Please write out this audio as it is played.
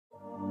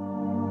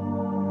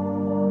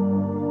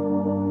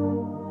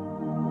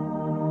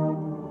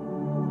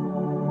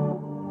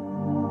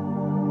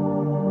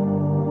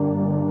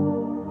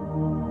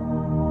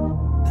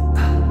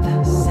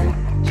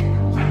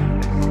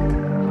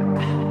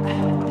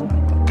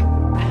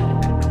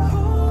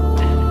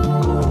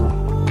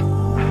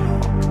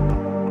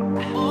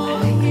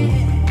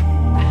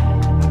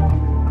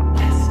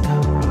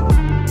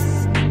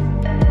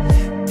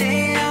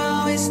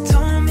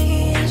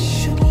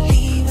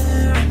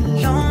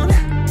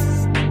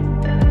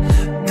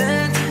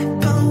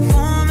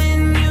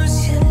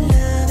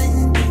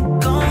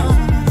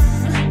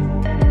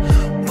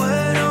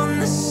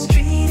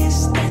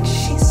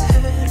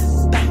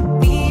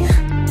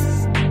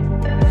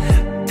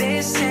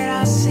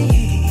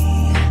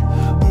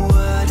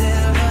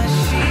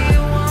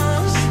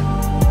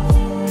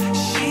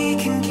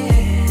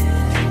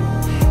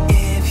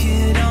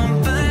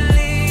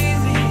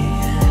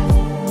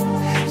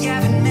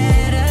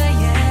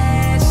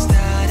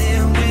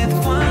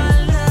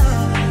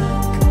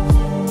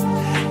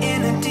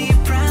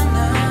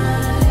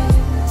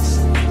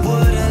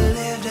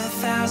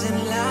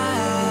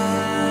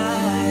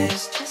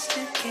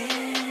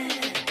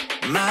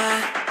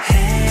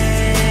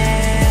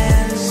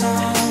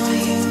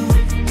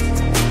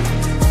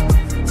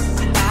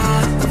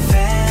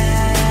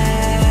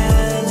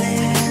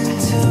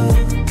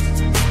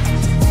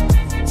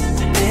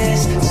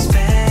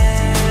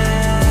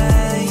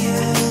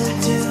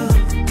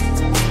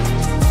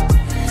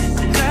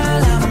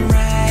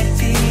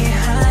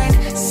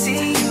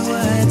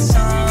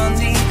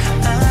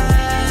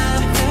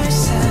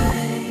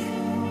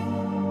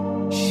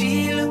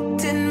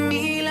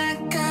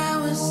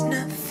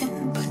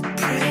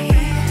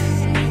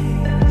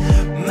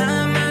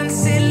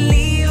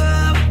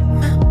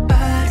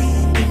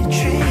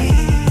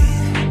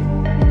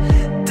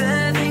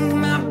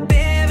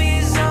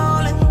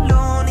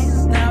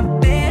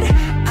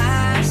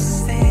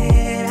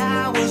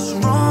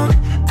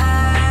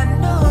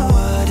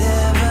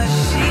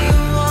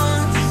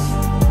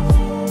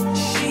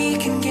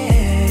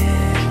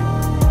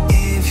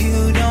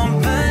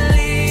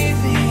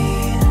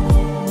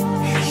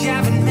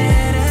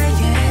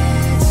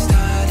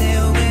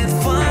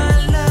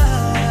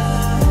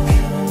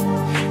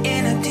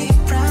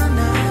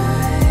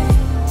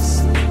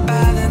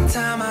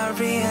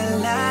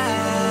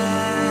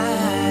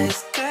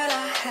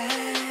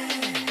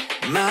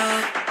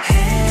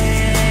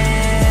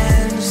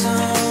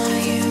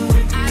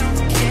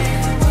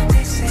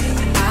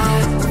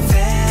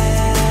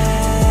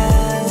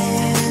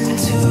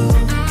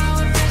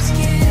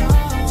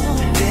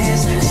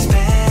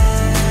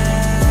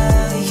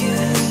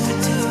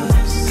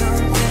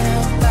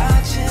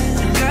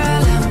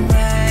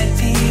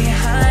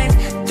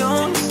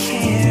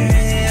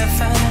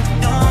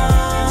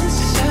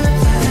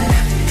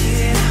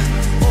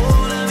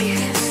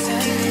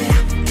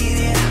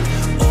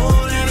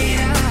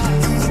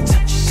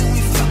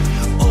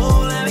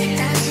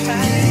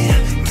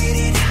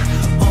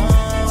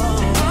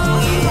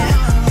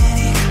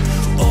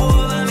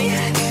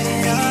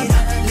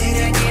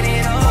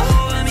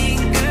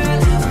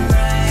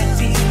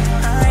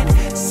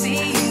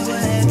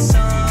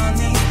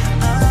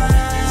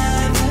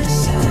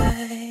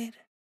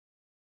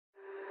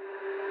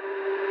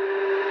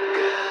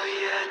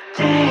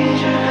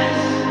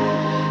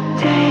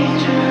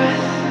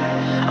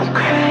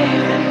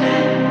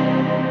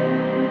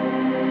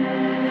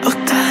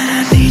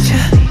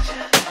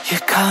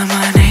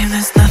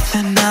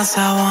else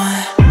I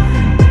want.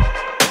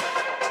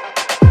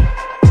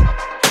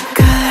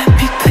 God, let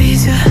me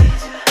please you.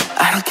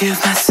 I don't give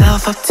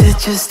myself up to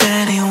just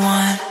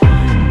anyone.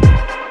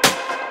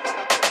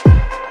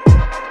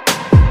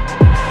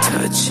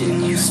 Touching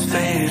you's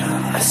fatal,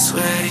 I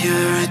swear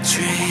you're a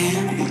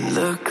dream. You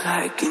look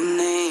like an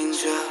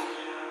angel.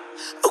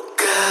 Oh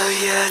girl,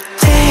 you're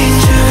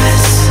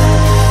dangerous,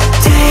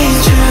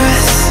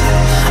 dangerous.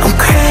 I'm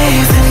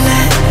craving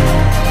it.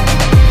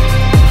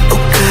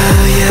 Oh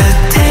girl, you're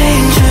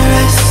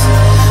dangerous,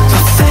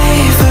 my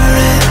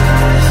favorite.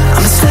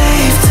 I'm a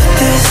slave to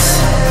this.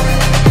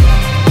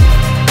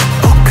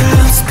 Oh girl,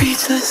 I'm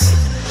speechless.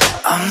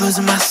 I'm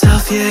losing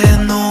myself, yeah,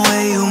 in the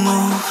way you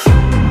move.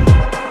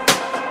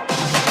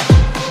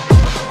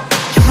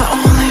 You're my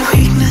only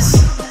weakness.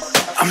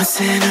 I'm a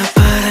sinner,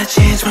 but I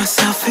changed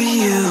myself for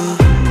you.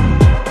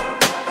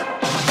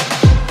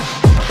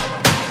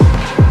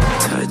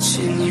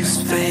 Touching you's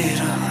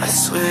fatal, I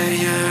swear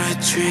you're a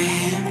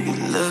dream. You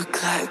look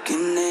like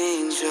an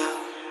angel.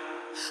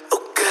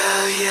 Oh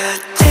girl, you're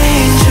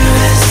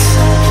dangerous,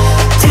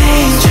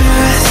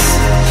 dangerous.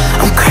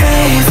 I'm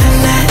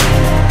craving it.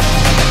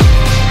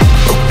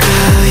 Oh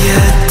girl,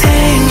 you're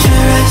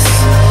dangerous,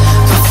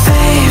 my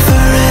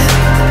favorite.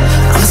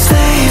 I'm a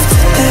slave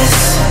to this.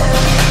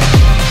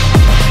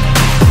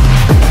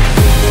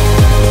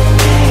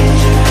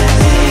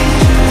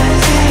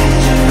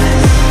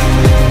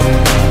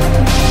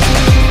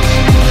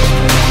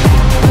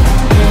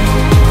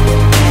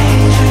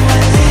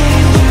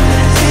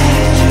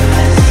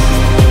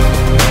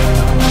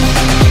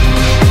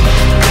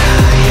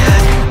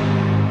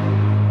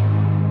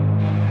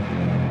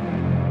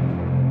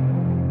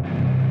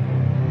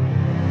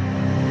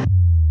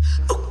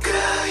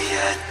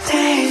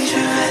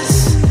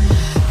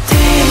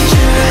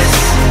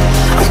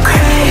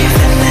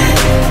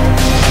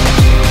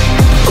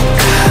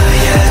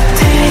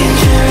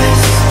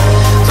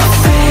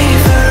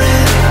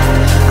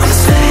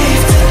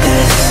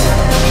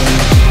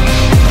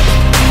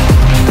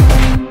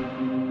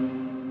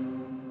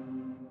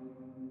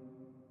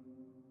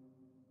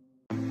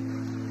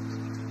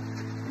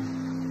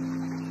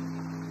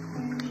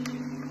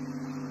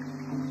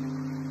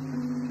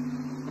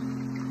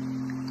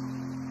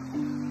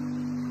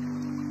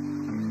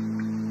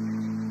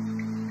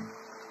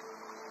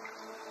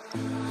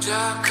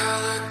 Dark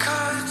color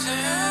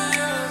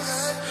curtains,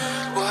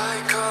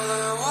 white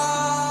color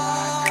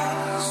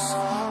walls.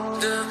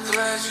 The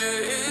pleasure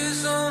is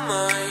all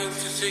mine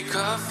to take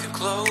off your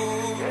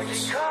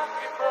clothes.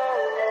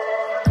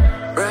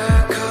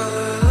 Red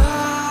color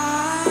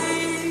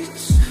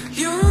lights,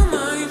 you're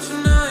mine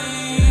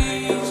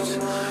tonight.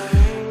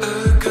 A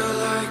girl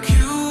like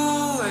you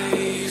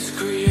always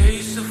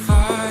creates the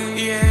fire.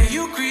 Yeah,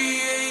 you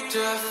create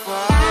the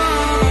fire.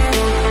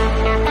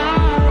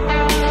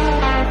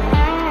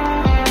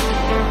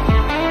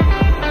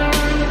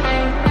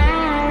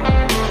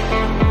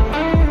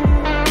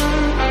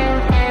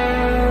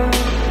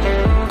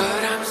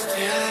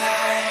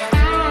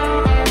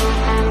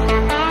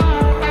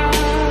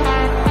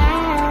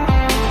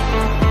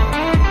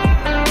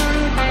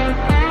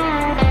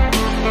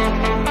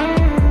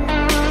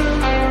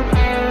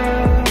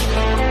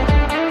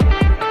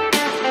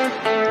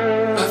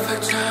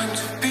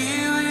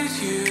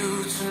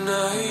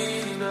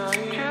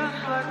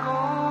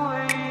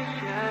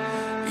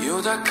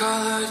 That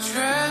color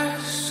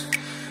dress,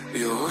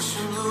 your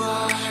ocean blue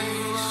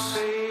eyes.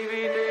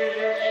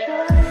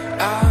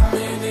 I've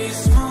made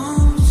these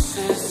moves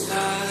since I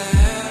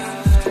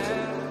left,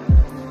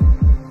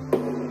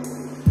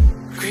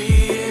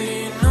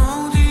 creating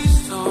all these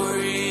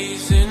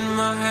stories in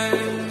my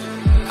head,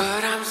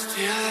 but I'm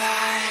still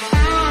alive.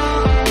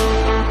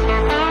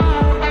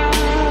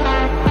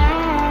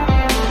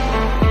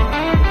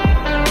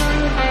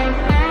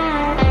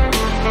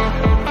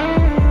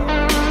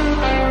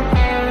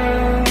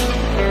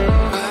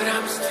 But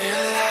I'm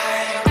still alive.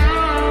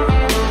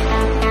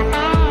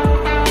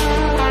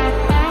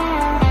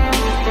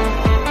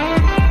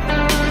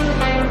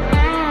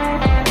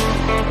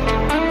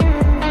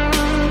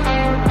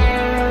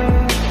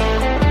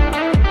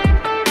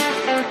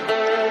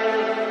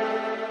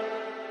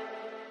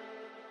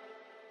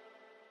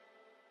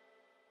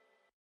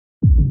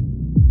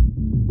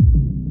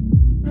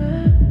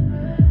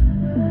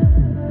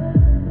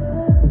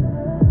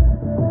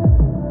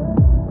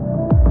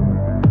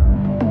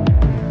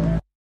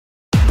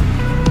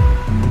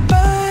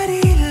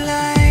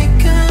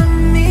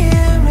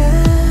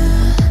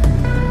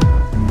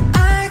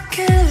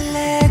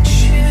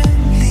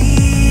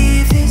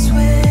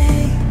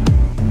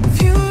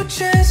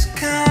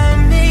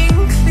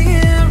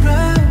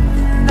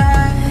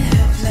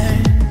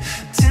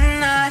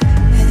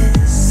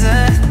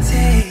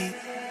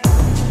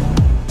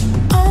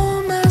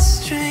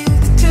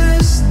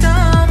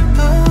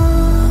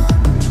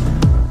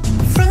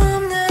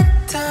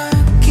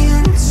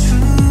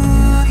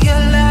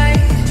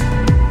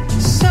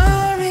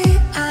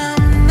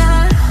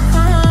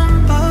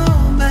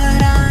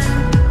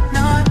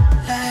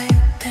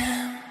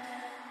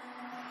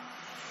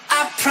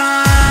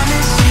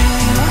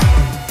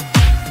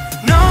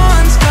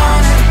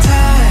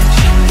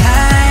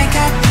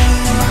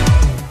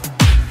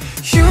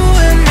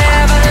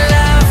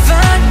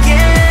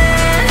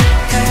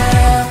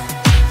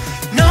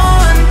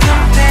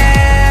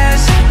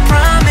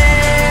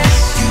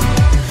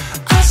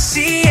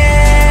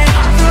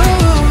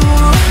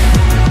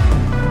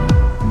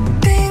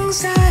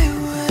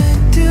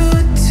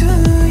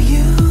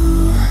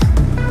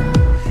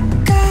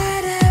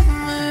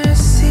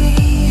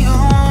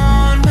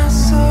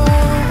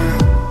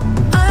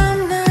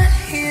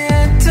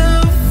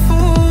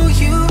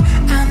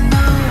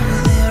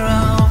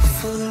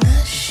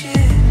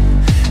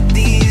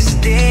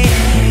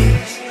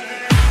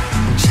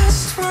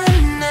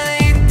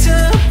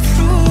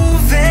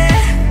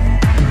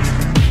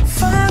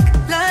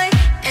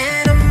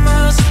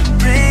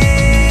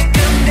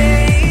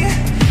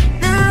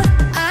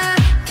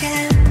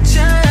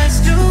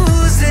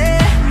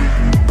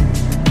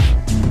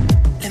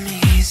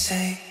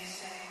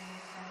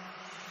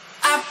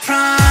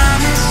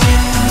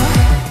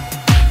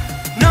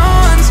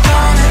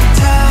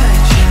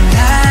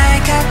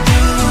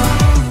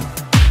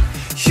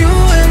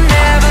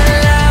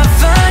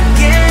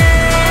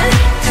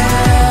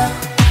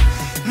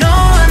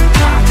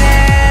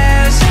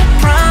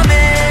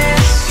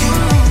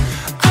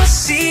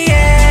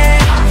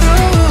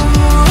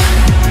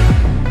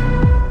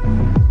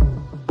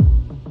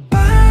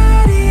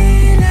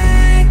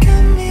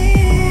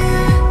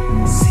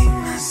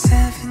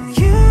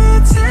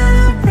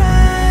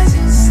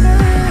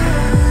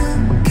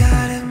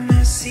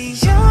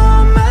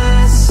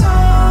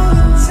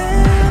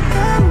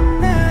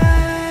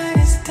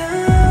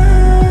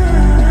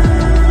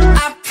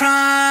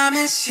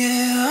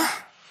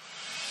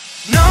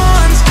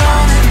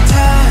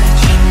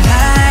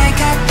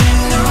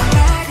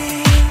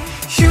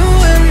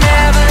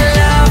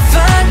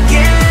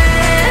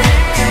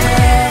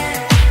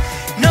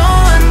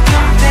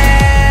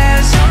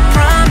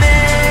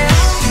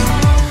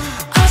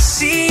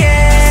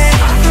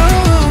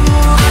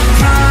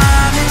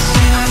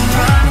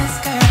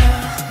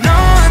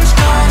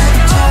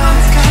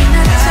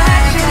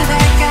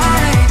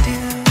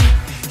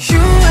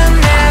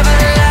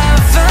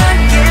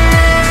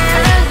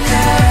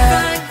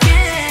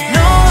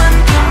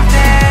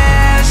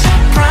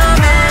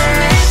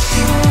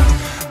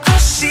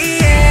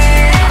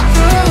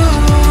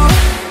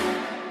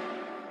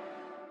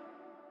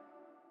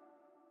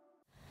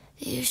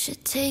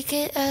 take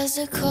it as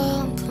a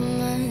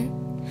compliment.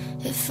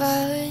 If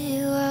I were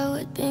you, I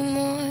would be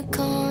more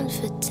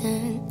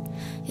confident.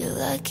 You're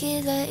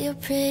lucky that you're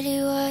pretty,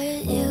 why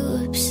are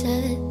you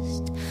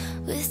obsessed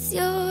with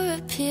your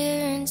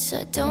appearance?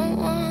 I don't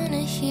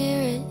wanna hear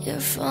it, you're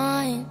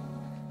fine.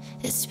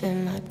 It's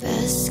been my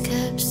best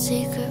kept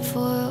secret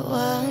for a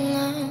while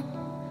now.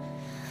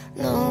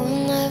 No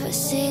one ever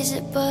sees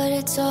it, but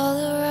it's all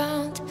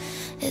around.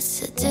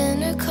 It's a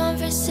dinner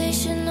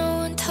conversation no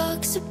one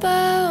talks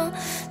about.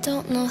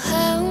 Don't know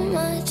how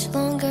much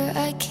longer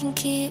I can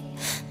keep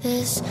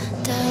this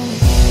down.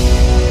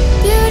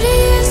 Beauty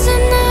is a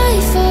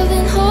knife, I've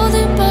been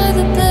holding by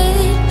the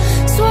blade,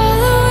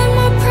 swallowing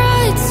my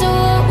pride so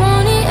I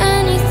won't eat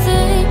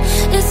anything.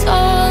 It's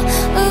all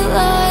a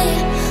lie,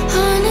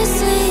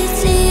 honestly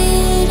it's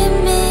eating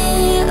me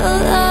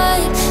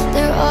alive.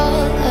 They're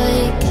all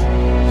like,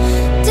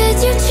 did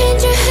you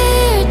change your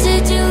hair?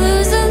 Did you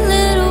lose a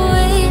little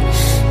weight?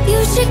 You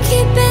should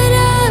keep it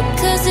up,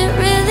 cause it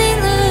really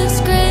looks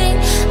great.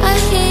 I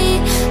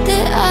hate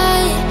that I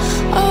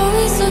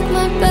always look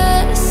my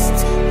best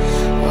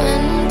when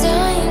I'm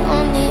dying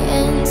on the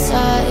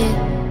inside.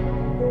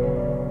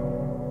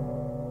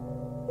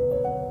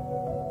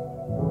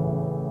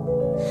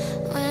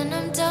 When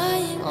I'm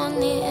dying on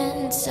the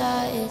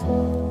inside.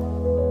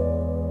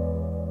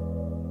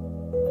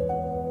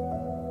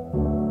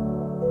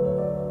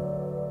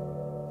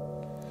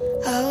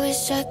 I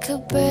wish I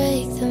could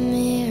break the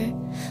mirror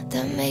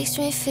that makes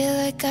me feel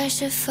like I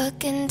should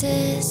fucking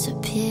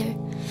disappear,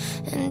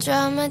 and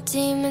drown my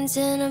demons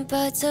in a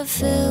bathtub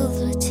filled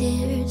with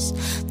tears.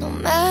 No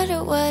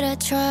matter what I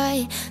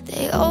try,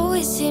 they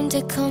always seem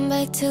to come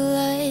back to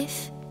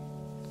life.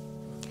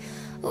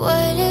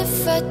 What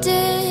if I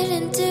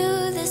didn't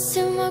do this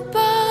to my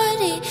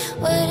body?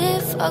 What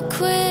if I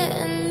quit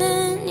and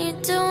then you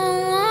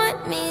don't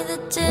want me? The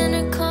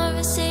dinner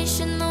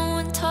conversation no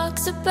one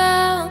talks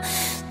about.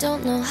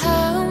 Don't know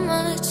how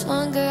much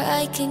longer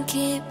I can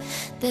keep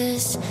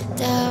this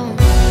down.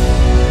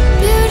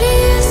 Beauty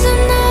is a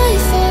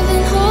knife, I've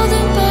been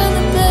holding by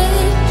the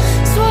blade,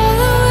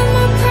 swallowing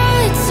my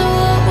pride so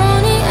I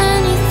won't eat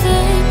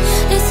anything.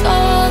 It's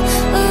all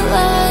a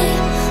lie,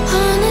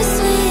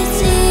 honestly it's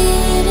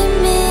eating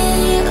me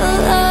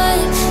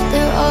alive.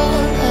 They're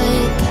all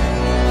like,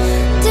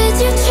 did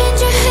you change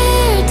your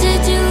hair?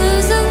 Did you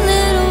lose a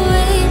little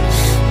weight?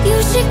 You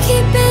should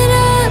keep it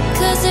up,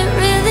 cause it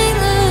really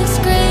looks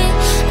great.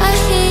 I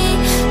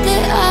hate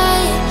that I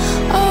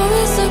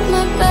always look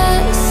my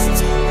best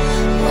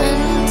when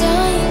I'm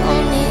dying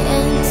on the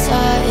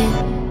inside.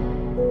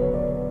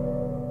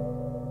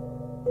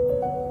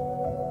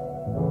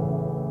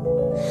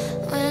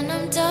 When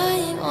I'm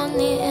dying on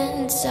the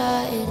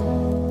inside.